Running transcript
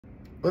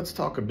Let's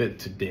talk a bit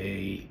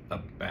today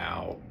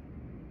about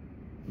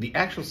the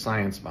actual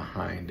science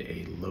behind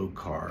a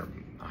low-carb,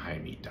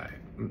 high-meat diet.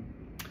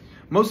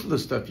 Most of the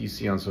stuff you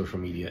see on social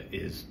media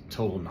is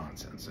total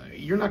nonsense.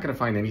 You're not going to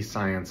find any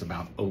science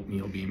about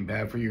oatmeal being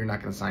bad for you. You're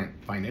not going to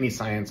find any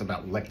science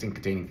about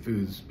lectin-containing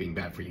foods being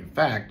bad for you. In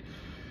fact,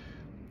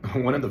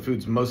 one of the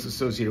foods most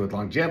associated with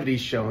longevity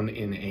shown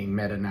in a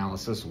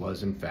meta-analysis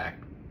was, in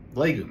fact,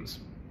 legumes,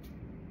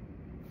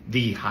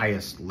 the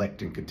highest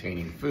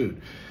lectin-containing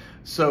food.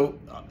 So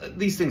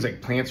these things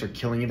like plants are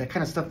killing you, that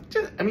kind of stuff,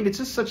 it's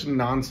just such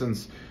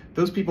nonsense.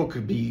 Those people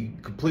could be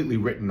completely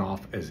written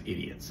off as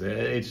idiots.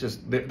 It's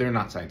just, they're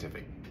not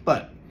scientific.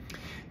 But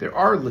there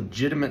are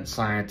legitimate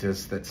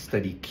scientists that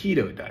study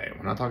keto diet.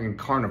 We're not talking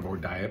carnivore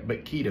diet,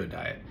 but keto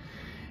diet.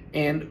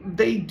 And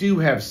they do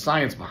have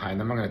science behind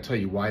them. I'm going to tell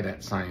you why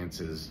that science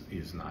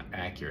is not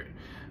accurate.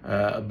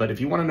 But if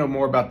you want to know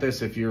more about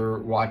this, if you're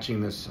watching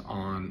this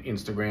on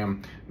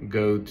Instagram,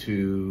 go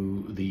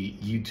to the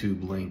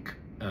YouTube link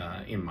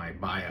in my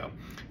bio.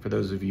 For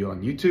those of you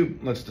on YouTube,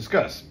 let's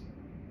discuss.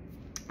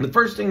 The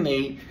first thing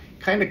they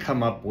kind of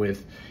come up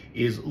with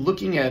is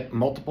looking at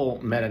multiple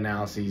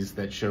meta-analyses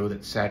that show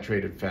that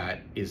saturated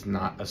fat is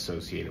not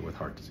associated with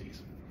heart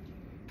disease.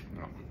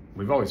 Well,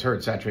 we've always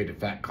heard saturated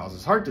fat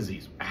causes heart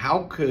disease.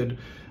 How could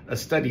a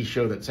study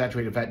show that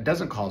saturated fat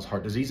doesn't cause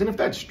heart disease? And if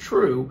that's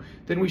true,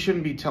 then we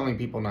shouldn't be telling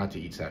people not to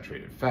eat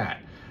saturated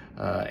fat.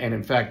 And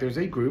in fact, there's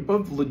a group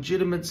of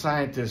legitimate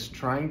scientists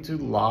trying to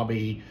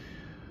lobby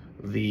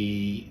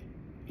the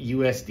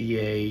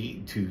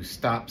USDA to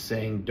stop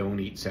saying don't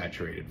eat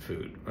saturated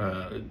food,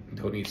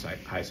 don't eat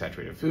high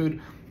saturated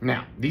food.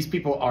 Now, these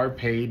people are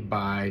paid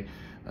by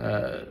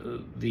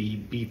the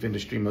beef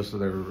industry. Most of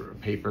their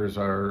papers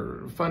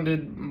are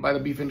funded by the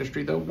beef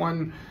industry, though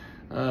one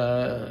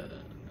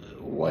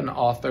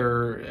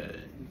author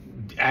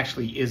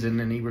actually isn't,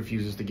 and he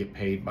refuses to get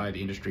paid by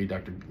the industry,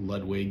 Dr.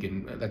 Ludwig,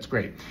 and that's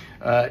great.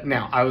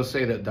 Now, I will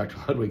say that Dr.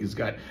 Ludwig has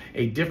got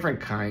a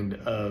different kind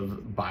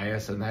of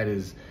bias, and that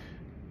is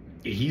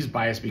he's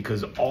biased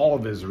because all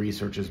of his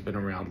research has been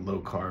around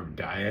low-carb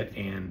diet,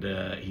 and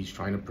he's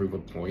trying to prove a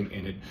point,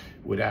 and it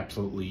would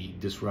absolutely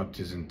disrupt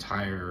his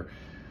entire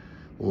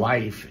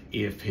life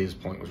if his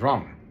point was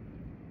wrong.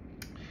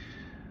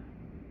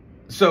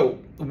 So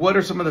what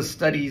are some of the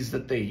studies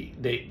that they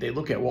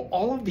look at? Well,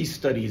 all of these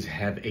studies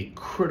have a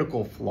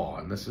critical flaw,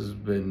 and this has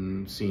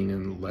been seen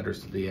in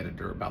letters to the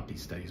editor about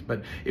these studies.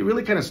 But it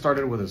really kind of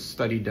started with a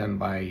study done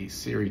by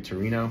Siri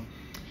Torino.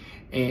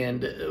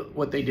 And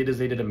what they did is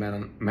they did a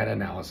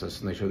meta-analysis,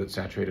 and they showed that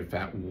saturated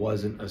fat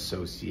wasn't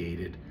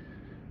associated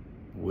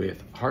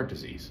with heart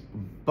disease.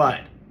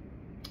 But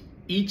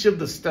each of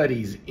the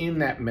studies in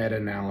that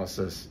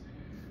meta-analysis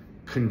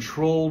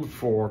controlled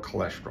for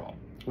cholesterol.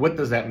 What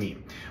does that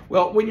mean?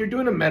 Well, when you're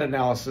doing a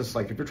meta-analysis,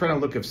 like if you're trying to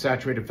look if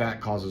saturated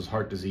fat causes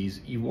heart disease,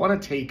 you want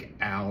to take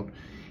out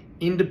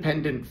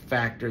independent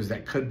factors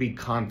that could be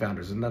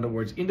confounders. In other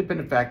words,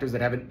 independent factors that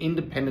have an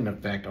independent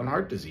effect on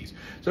heart disease.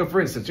 So for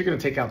instance, you're going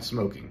to take out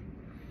smoking.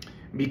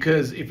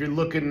 Because if you're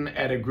looking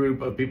at a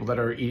group of people that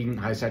are eating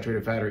high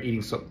saturated fat or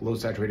eating low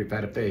saturated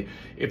fat,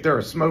 if there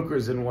are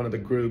smokers in one of the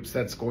groups,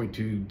 that's going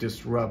to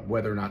disrupt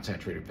whether or not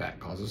saturated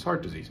fat causes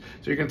heart disease.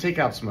 So you're going to take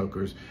out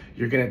smokers.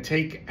 You're going to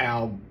take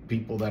out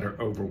people that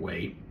are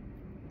overweight.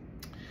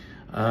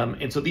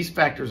 And so these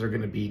factors are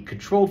going to be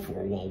controlled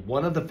for. Well,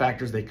 one of the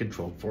factors they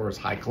controlled for is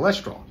high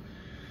cholesterol.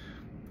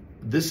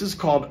 This is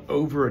called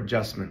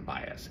over-adjustment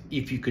bias.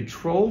 If you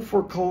control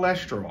for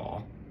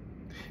cholesterol,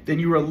 then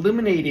you're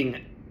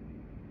eliminating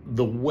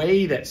the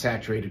way that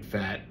saturated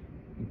fat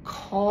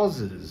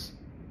causes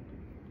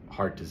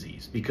heart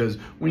disease, because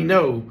we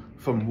know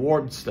from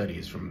ward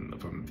studies,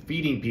 from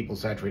feeding people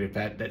saturated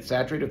fat, that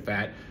saturated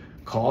fat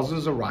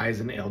causes a rise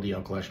in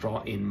LDL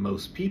cholesterol in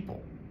most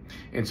people.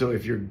 And so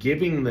if you're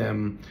giving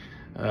them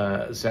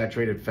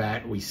saturated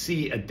fat, we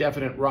see a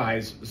definite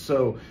rise.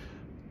 So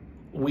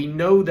we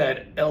know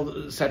that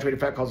saturated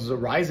fat causes a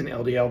rise in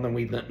LDL, and then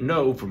we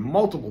know from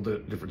multiple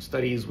different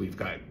studies, we've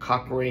got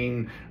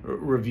Cochrane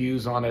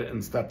reviews on it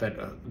and stuff,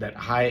 that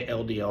high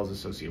LDL is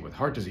associated with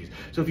heart disease.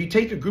 So if you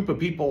take a group of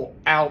people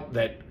out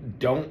that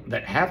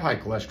have high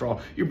cholesterol,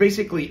 you're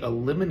basically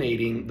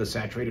eliminating the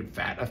saturated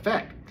fat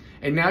effect.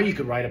 And now you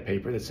could write a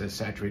paper that says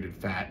saturated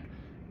fat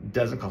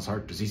doesn't cause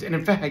heart disease. And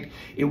in fact,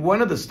 in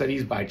one of the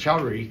studies by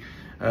Chowdhury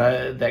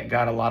that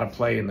got a lot of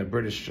play in the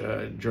British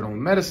Journal of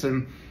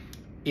Medicine,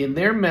 in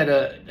their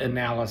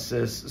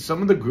meta-analysis,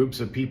 some of the groups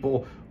of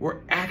people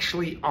were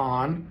actually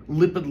on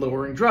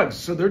lipid-lowering drugs.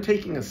 So they're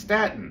taking a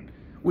statin,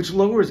 which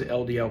lowers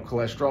LDL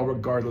cholesterol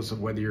regardless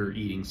of whether you're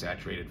eating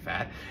saturated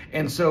fat.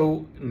 And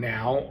so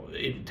now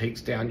it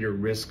takes down your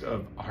risk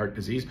of heart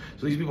disease.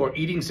 So these people are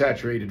eating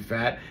saturated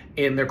fat,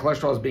 and their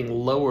cholesterol is being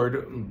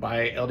lowered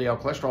by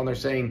LDL cholesterol, and they're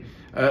saying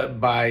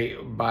by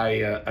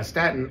a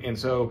statin. And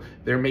so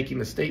they're making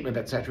the statement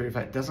that saturated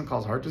fat doesn't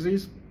cause heart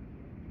disease.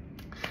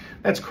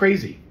 That's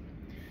crazy.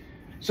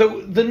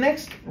 So the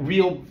next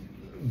real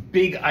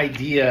big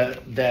idea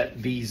that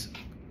these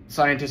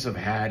scientists have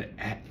had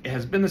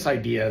has been this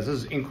idea, this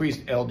is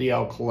increased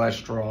LDL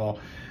cholesterol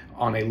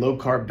on a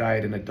low-carb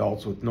diet in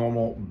adults with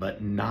normal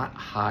but not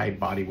high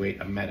body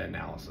weight, a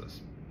meta-analysis.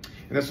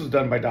 And this was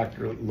done by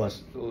Dr.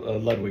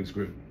 Ludwig's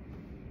group.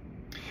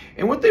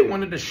 And what they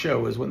wanted to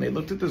show is when they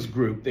looked at this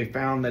group, they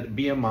found that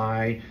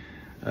BMI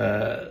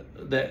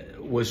that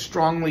was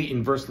strongly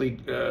inversely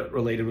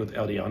related with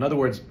LDL. In other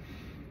words,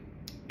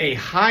 a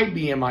high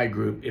BMI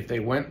group, if they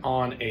went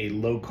on a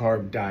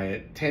low-carb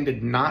diet,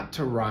 tended not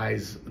to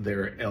raise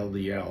their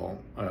LDL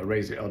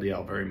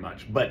very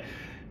much. But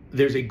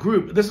there's a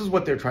group, this is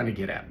what they're trying to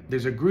get at.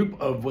 There's a group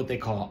of what they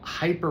call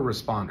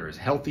hyper-responders,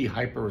 healthy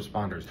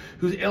hyper-responders,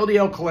 whose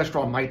LDL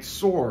cholesterol might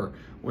soar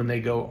when they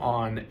go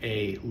on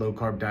a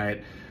low-carb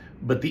diet.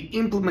 But the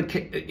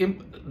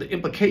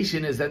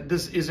implication is that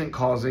this isn't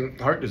causing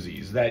heart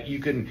disease, that you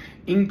can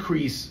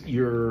increase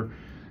your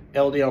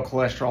LDL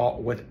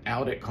cholesterol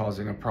without it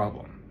causing a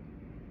problem.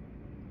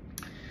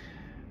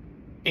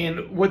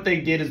 And what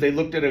they did is they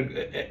looked at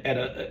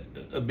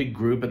a big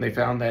group, and they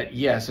found that,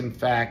 yes, in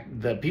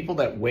fact, the people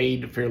that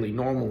weighed fairly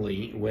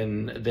normally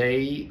when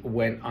they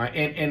went on,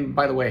 and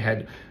by the way,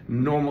 had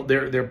normal,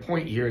 their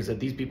point here is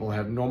that these people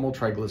have normal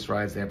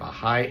triglycerides, they have a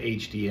high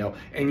HDL,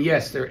 and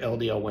yes, their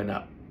LDL went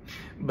up.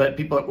 But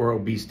people that were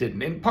obese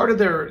didn't. And part of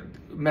their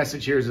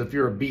message here is if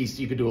you're obese,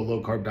 you could do a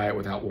low-carb diet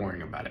without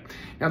worrying about it.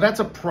 Now,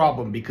 that's a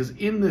problem because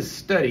in this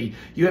study,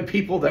 you had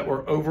people that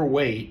were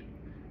overweight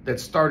that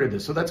started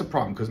this. So that's a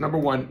problem because, number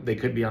one, they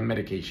could be on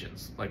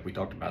medications, like we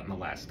talked about in the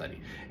last study,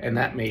 and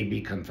that may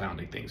be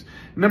confounding things.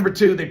 Number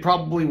two, they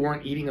probably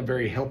weren't eating a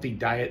very healthy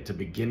diet to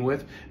begin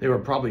with. They were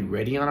probably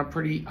already on a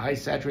pretty high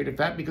saturated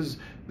fat because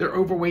they're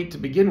overweight to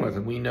begin with,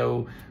 and we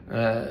know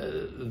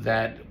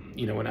that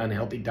an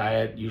unhealthy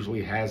diet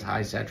usually has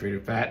high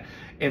saturated fat,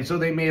 and so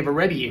they may have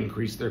already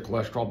increased their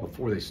cholesterol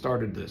before they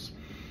started this.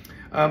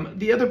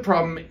 The other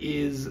problem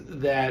is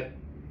that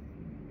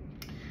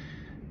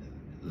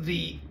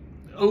the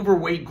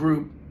overweight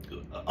group,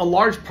 a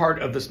large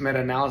part of this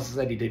meta-analysis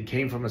that he did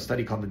came from a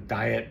study called the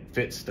Diet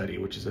Fit study,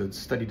 which is a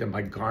study done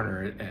by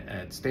Garner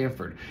at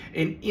Stanford.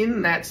 And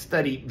in that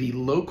study, the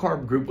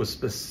low-carb group was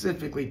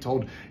specifically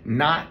told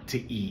not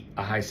to eat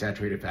a high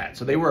saturated fat.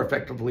 So they were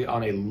effectively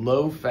on a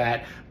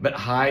low-fat but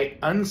high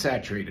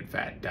unsaturated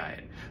fat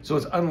diet. So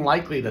it's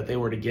unlikely that they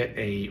were to get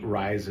a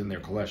rise in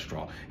their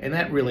cholesterol. And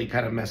that really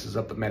kind of messes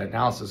up the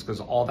meta-analysis because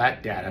all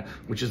that data,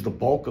 which is the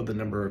bulk of the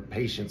number of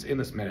patients in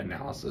this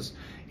meta-analysis,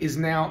 is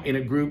now in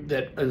a group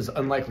that is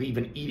unlikely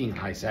even eating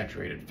high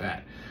saturated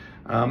fat.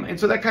 And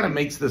so that kind of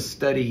makes this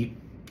study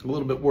a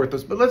little bit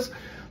worthless. But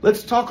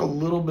let's talk a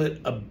little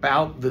bit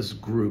about this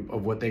group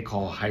of what they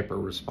call hyper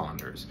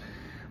responders.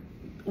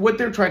 What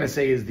they're trying to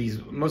say is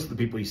most of the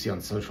people you see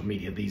on social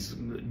media, these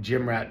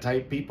gym rat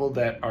type people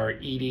that are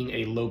eating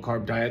a low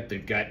carb diet,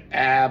 they've got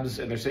abs,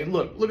 and they're saying,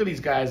 look at these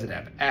guys that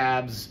have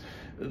abs.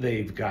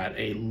 They've got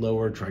a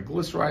lower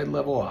triglyceride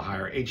level, a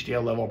higher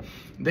HDL level.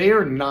 They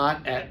are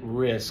not at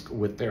risk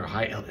with their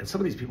high LDL. And some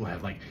of these people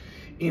have like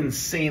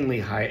insanely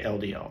high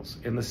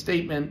LDLs. In the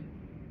statement,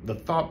 the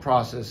thought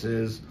process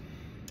is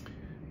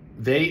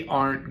they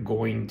aren't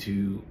going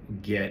to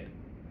get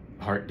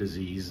heart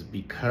disease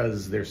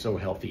because they're so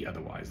healthy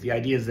otherwise. The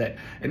idea is that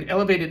an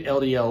elevated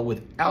LDL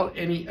without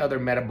any other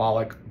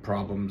metabolic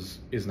problems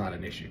is not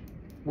an issue.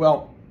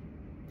 Well,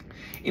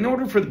 in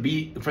order for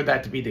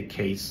that to be the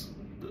case,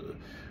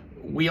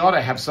 we ought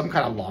to have some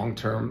kind of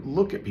long-term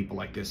look at people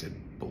like this,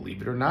 and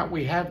believe it or not,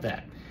 we have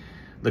that.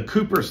 The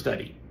Cooper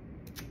study.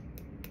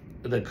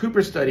 The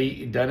Cooper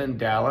study done in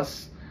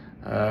Dallas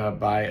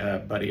by a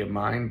buddy of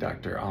mine,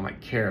 Dr.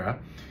 Amit Kara,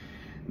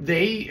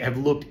 they have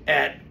looked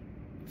at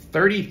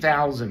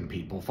 30,000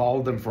 people,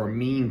 followed them for a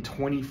mean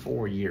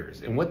 24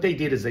 years. And what they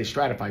did is they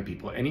stratified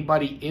people.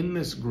 Anybody in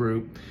this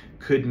group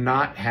could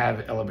not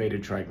have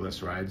elevated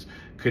triglycerides,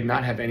 could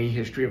not have any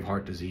history of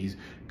heart disease,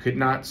 could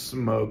not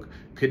smoke,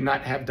 could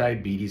not have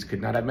diabetes, could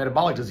not have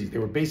metabolic disease. They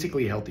were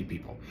basically healthy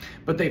people.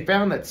 But they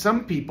found that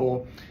some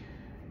people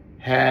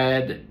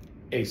had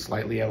a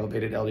slightly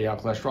elevated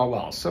LDL cholesterol,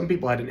 while some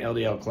people had an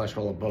LDL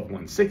cholesterol above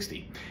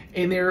 160.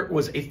 And there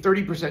was a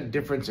 30%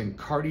 difference in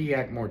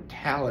cardiac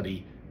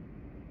mortality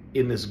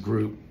in this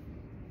group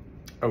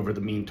over the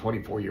mean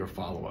 24-year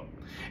follow-up.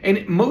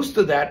 And most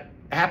of that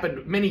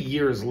happened many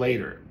years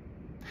later.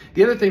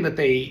 The other thing that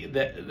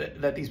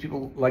that these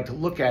people like to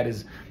look at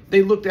is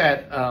they looked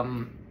at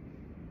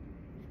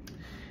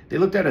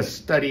a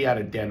study out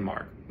of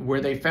Denmark where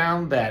they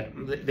found that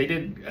they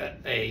did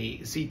a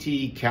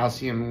CT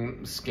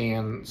calcium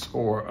scan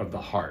score of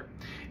the heart,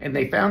 and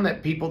they found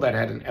that people that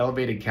had an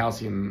elevated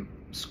calcium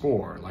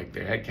score, like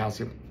they had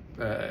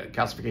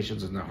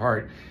calcifications in their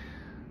heart,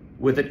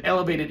 with an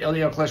elevated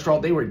LDL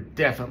cholesterol, they were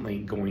definitely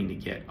going to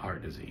get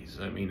heart disease.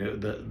 I mean,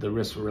 the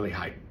risks were really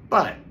high.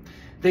 But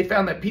they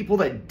found that people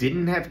that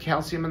didn't have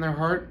calcium in their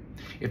heart,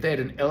 if they had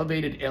an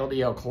elevated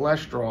LDL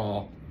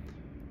cholesterol,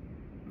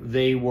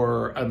 they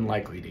were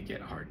unlikely to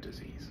get heart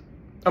disease.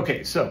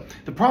 Okay, so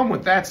the problem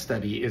with that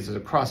study is it's a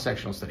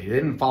cross-sectional study. They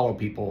didn't follow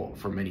people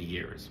for many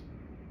years.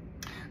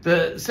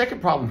 The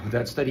second problem with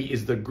that study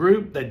is the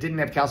group that didn't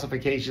have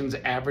calcifications,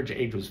 average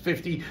age was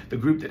 50. The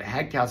group that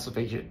had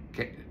calcification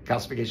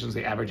calcifications,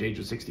 the average age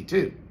was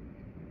 62.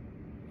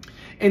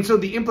 And so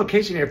the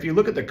implication here, if you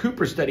look at the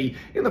Cooper study,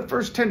 in the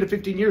first 10 to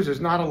 15 years, there's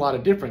not a lot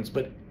of difference.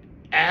 But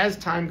as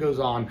time goes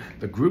on,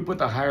 the group with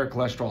the higher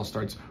cholesterol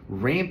starts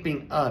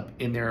ramping up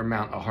in their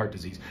amount of heart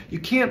disease. You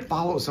can't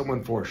follow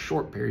someone for a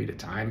short period of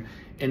time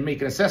and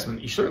make an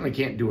assessment. You certainly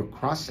can't do a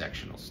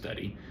cross-sectional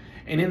study.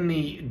 And in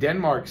the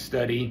Denmark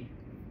study,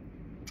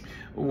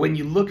 when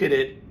you look at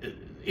it,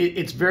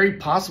 it's very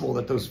possible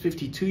that those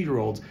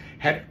 52-year-olds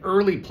had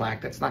early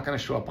plaque that's not going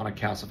to show up on a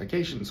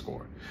calcification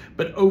score.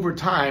 But over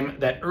time,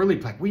 that early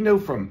plaque, we know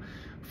from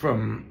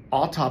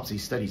autopsy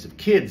studies of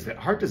kids that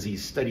heart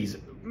disease starts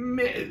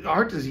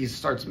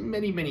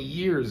many, many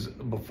years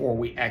before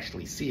we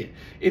actually see it.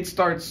 It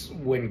starts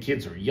when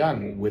kids are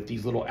young with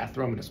these little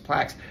atheromatous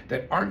plaques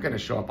that aren't going to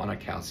show up on a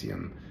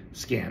calcium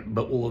scan,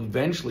 but will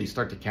eventually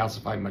start to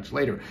calcify much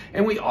later.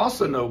 And we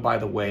also know, by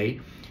the way,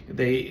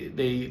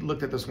 they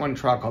looked at this one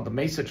trial called the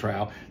MESA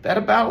trial, that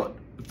about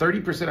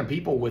 30% of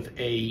people with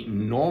a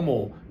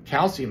normal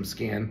calcium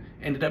scan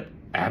ended up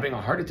having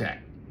a heart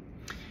attack.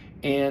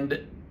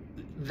 And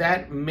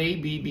that may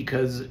be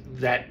because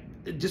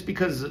just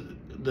because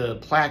the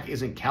plaque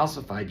isn't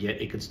calcified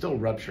yet, it could still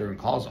rupture and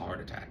cause a heart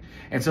attack.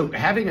 And so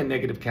having a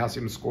negative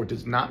calcium score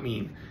does not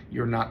mean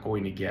you're not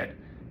going to get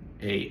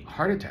a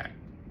heart attack.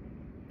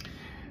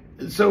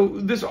 So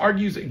this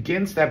argues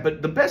against that,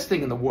 but the best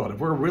thing in the world, if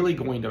we're really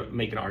going to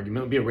make an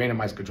argument, would be a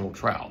randomized controlled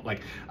trial.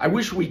 Like, I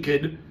wish we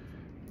could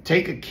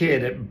take a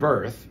kid at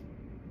birth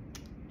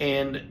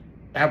and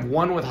have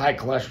one with high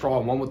cholesterol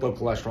and one with low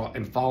cholesterol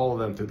and follow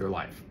them through their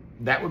life.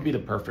 That would be the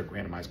perfect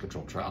randomized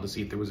controlled trial to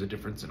see if there was a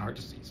difference in heart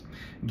disease.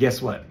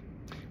 Guess what?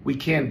 We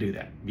can do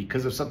that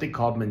because of something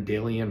called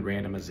Mendelian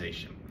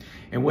randomization.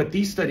 And what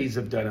these studies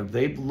have done is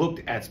they've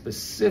looked at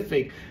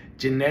specific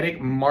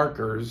genetic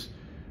markers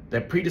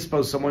that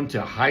predispose someone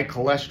to high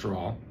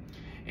cholesterol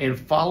and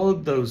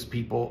followed those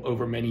people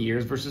over many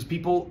years versus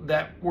people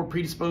that were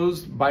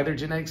predisposed by their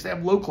genetics to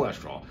have low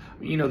cholesterol.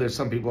 You know, there's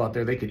some people out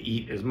there, they could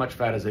eat as much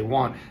fat as they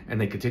want and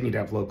they continue to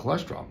have low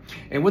cholesterol.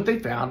 And what they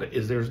found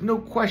is there's no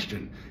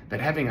question that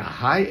having a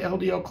high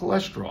LDL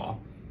cholesterol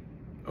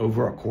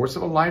over a course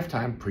of a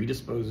lifetime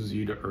predisposes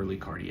you to early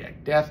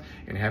cardiac death,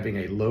 and having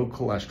a low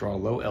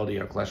cholesterol, low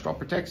LDL cholesterol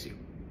protects you.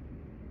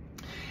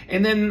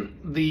 And then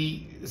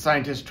the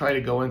scientists try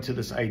to go into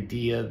this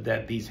idea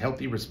that these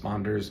healthy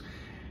responders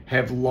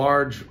have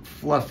large,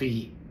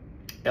 fluffy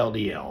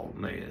LDL,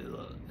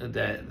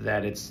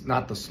 that it's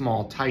not the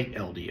small, tight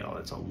LDL,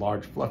 it's a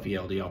large, fluffy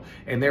LDL,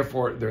 and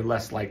therefore they're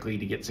less likely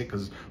to get sick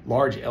because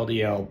large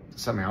LDL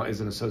somehow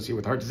isn't associated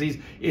with heart disease.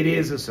 It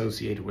is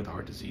associated with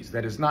heart disease.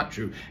 That is not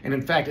true. And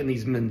in fact, in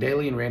these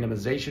Mendelian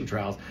randomization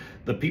trials,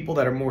 the people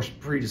that are more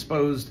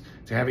predisposed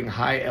to having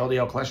high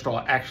LDL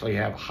cholesterol actually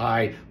have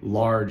high,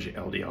 large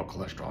LDL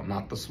cholesterol,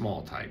 not the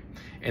small type.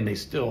 And they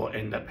still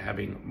end up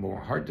having more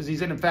heart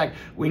disease. And in fact,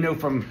 we know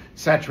from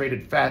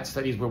saturated fat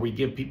studies where we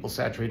give people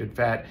saturated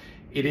fat,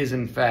 it is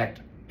in fact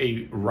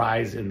a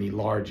rise in the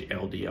large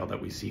LDL that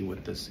we see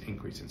with this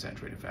increase in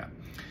saturated fat.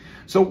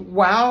 So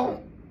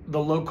while the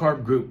low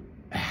carb group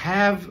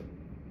have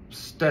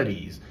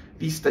studies,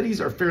 these studies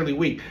are fairly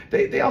weak.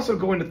 They also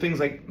go into things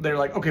like, they're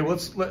like, okay, well,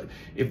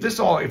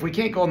 if we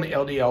can't go on the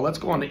LDL, let's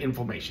go on to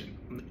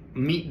inflammation.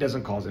 Meat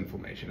doesn't cause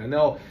inflammation. And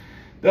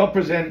they'll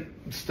present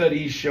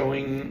studies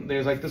showing,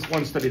 there's like this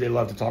one study they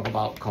love to talk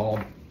about called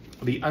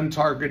the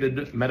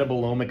untargeted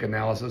metabolomic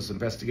analysis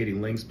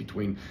investigating links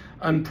between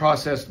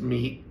unprocessed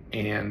meat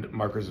and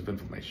markers of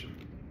inflammation.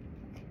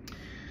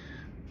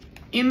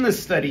 In the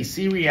study,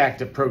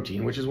 C-reactive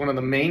protein, which is one of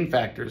the main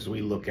factors we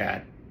look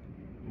at,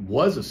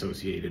 was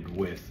associated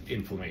with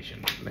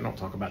inflammation. They don't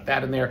talk about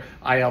that in there.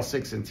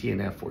 IL-6 and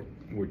TNF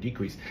were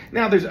decreased.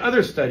 Now, there's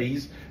other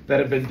studies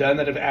that have been done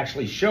that have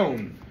actually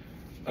shown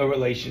a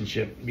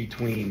relationship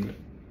between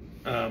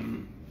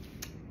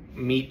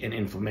meat and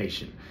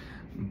inflammation.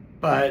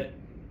 But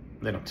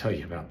they don't tell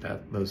you about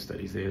those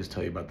studies. They just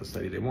tell you about the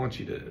study they want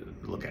you to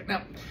look at.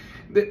 Now,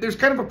 there's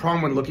kind of a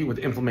problem when looking with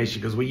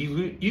inflammation because we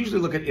usually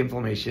look at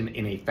inflammation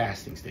in a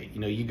fasting state. You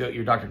know,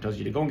 your doctor tells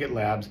you to go and get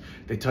labs.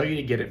 They tell you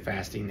to get it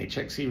fasting. They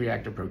check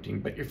C-reactive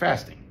protein, but you're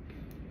fasting.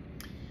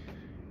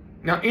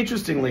 Now,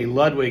 interestingly,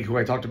 Ludwig, who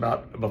I talked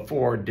about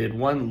before, did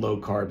one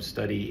low-carb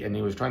study, and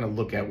he was trying to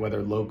look at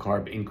whether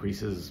low-carb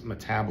increases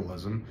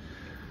metabolism.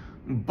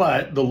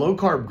 But the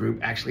low-carb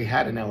group actually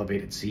had an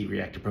elevated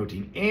C-reactive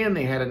protein, and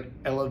they had an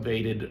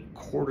elevated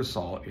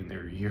cortisol in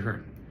their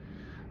urine.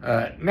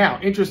 Now,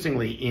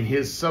 interestingly, in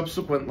his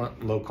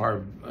subsequent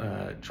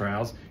low-carb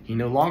trials, he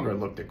no longer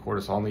looked at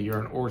cortisol in the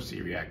urine or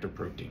C-reactive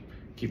protein.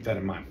 Keep that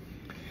in mind.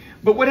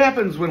 But what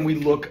happens when we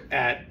look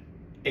at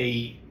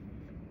a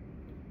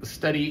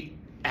study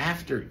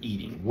after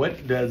eating?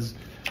 What does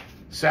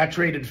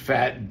saturated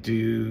fat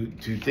do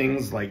to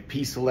things like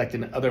P-select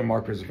and other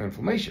markers of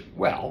inflammation?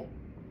 Well,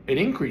 it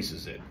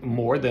increases it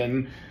more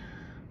than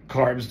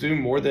carbs do,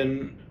 more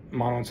than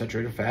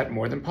monounsaturated fat,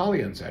 more than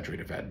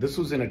polyunsaturated fat. This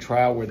was in a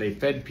trial where they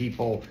fed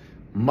people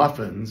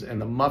muffins,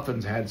 and the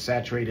muffins had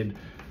saturated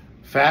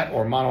fat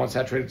or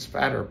monounsaturated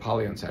fat or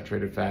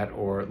polyunsaturated fat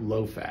or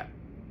low fat.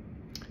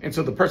 And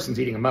so the person's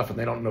eating a muffin,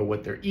 they don't know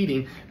what they're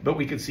eating, but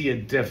we could see a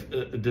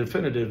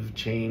definitive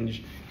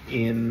change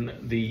in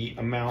the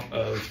amount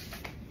of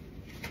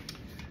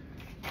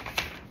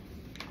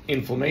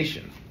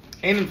inflammation.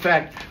 And in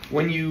fact,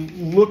 when you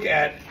look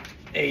at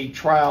a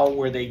trial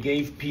where they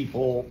gave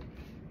people,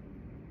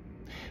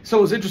 so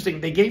it was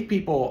interesting, they gave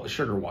people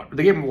sugar water.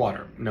 They gave them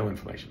water, no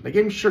inflammation. They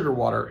gave them sugar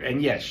water,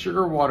 and yes,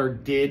 sugar water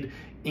did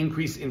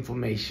increase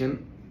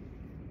inflammation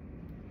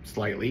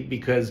slightly,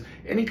 because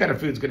any kind of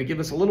food is going to give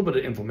us a little bit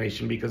of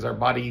inflammation because our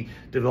body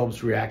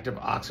develops reactive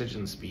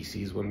oxygen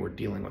species when we're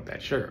dealing with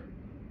that sugar.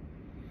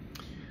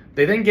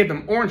 They then gave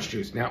them orange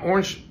juice. Now,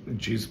 orange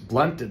juice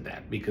blunted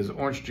that because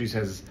orange juice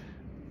has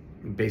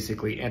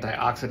basically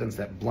antioxidants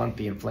that blunt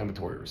the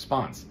inflammatory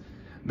response.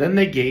 Then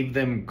they gave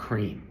them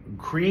cream.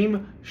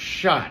 Cream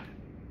shot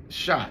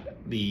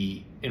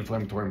the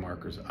inflammatory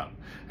markers up.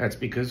 That's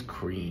because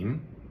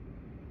cream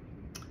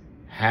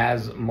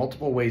has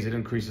multiple ways it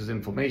increases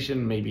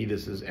inflammation. Maybe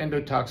this is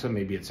endotoxin,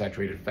 maybe it's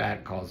saturated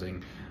fat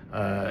causing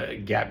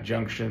gap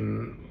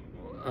junction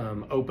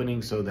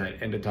opening so that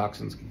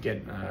endotoxins can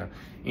get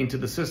into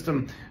the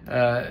system.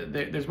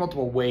 There's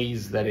multiple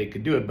ways that it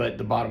could do it, but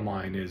the bottom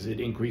line is it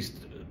increased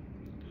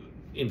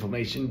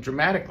inflammation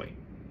dramatically.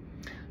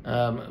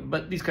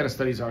 But these kind of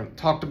studies aren't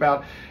talked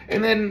about.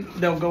 And then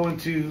they'll go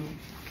into,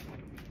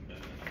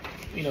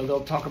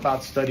 they'll talk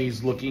about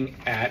studies looking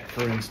at,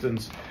 for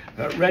instance,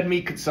 red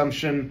meat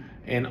consumption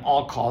and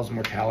all-cause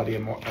mortality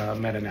and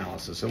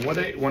meta-analysis. And what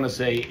they want to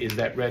say is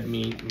that red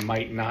meat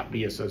might not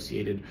be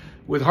associated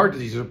with heart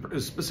disease, or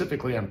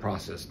specifically on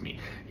processed meat.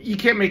 You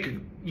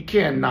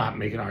cannot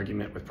make an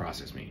argument with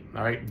processed meat.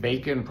 All right,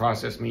 bacon,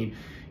 processed meat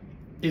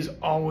is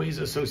always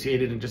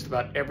associated in just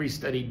about every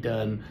study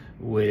done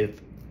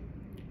with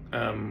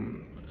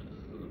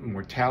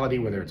mortality,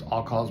 whether it's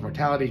all-cause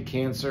mortality,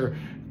 cancer,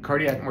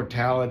 cardiac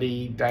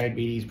mortality,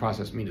 diabetes.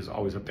 Processed meat is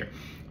always up there.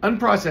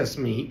 Unprocessed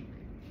meat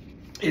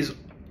is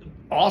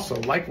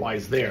also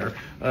likewise there,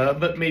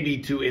 but maybe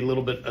to a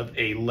little bit of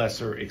a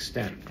lesser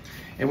extent.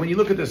 And when you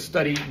look at this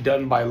study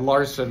done by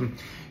Larson,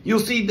 you'll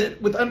see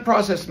that with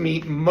unprocessed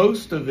meat,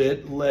 most of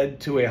it led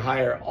to a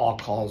higher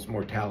all-cause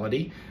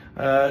mortality,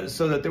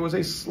 so that there was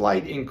a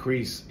slight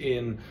increase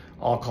in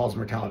all-cause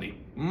mortality.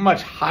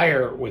 Much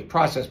higher with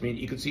processed meat.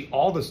 You can see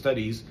all the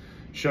studies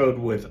showed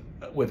with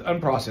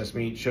unprocessed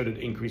meat showed an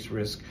increased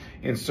risk,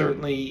 and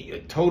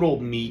certainly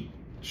total meat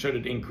showed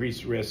an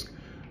increased risk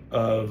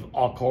of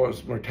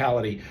all-cause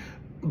mortality,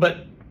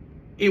 but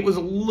it was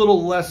a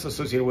little less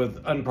associated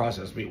with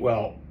unprocessed meat.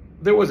 Well,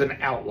 there was an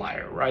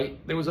outlier, right?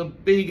 There was a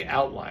big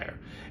outlier.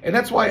 And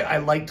that's why I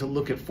like to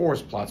look at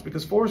forest plots,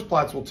 because forest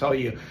plots will tell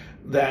you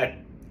that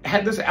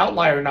had this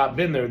outlier not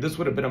been there, this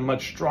would have been a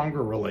much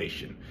stronger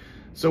relation.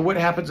 So what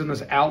happens in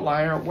this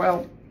outlier?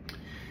 Well,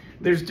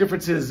 there's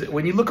differences.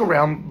 When you look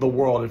around the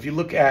world, if you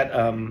look at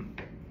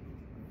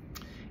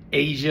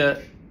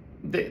Asia,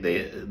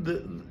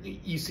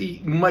 you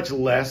see much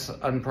less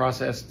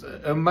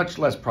unprocessed, much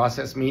less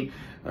processed meat,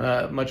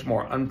 much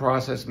more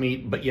unprocessed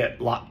meat, but yet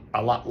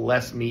a lot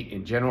less meat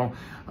in general.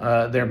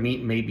 Their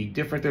meat may be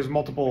different. There's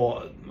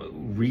multiple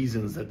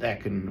reasons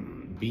that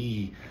can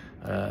be,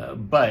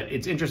 but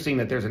it's interesting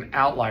that there's an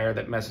outlier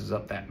that messes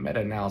up that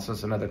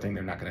meta-analysis, another thing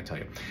they're not going to tell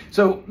you.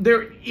 So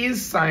there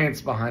is science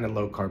behind a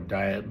low-carb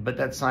diet, but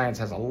that science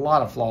has a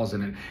lot of flaws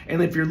in it.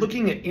 And if you're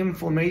looking at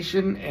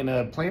inflammation in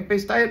a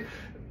plant-based diet,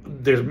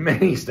 there's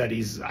many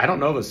studies. I don't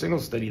know of a single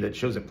study that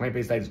shows that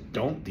plant-based diets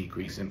don't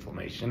decrease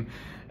inflammation.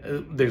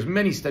 There's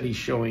many studies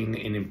showing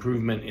an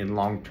improvement in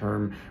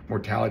long-term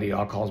mortality,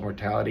 all-cause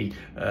mortality,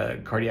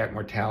 cardiac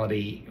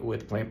mortality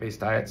with plant-based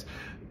diets.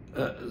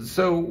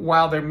 So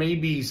while there may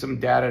be some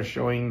data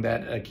showing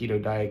that a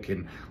keto diet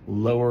can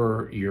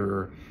lower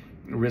your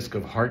risk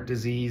of heart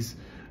disease,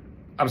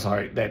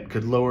 that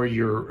could lower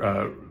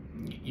your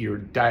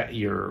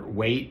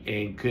weight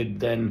and could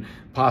then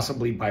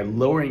possibly, by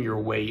lowering your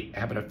weight,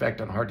 have an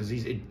effect on heart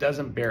disease. It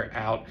doesn't bear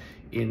out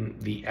in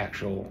the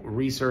actual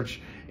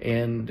research,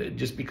 and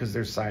just because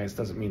there's science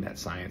doesn't mean that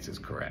science is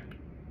correct.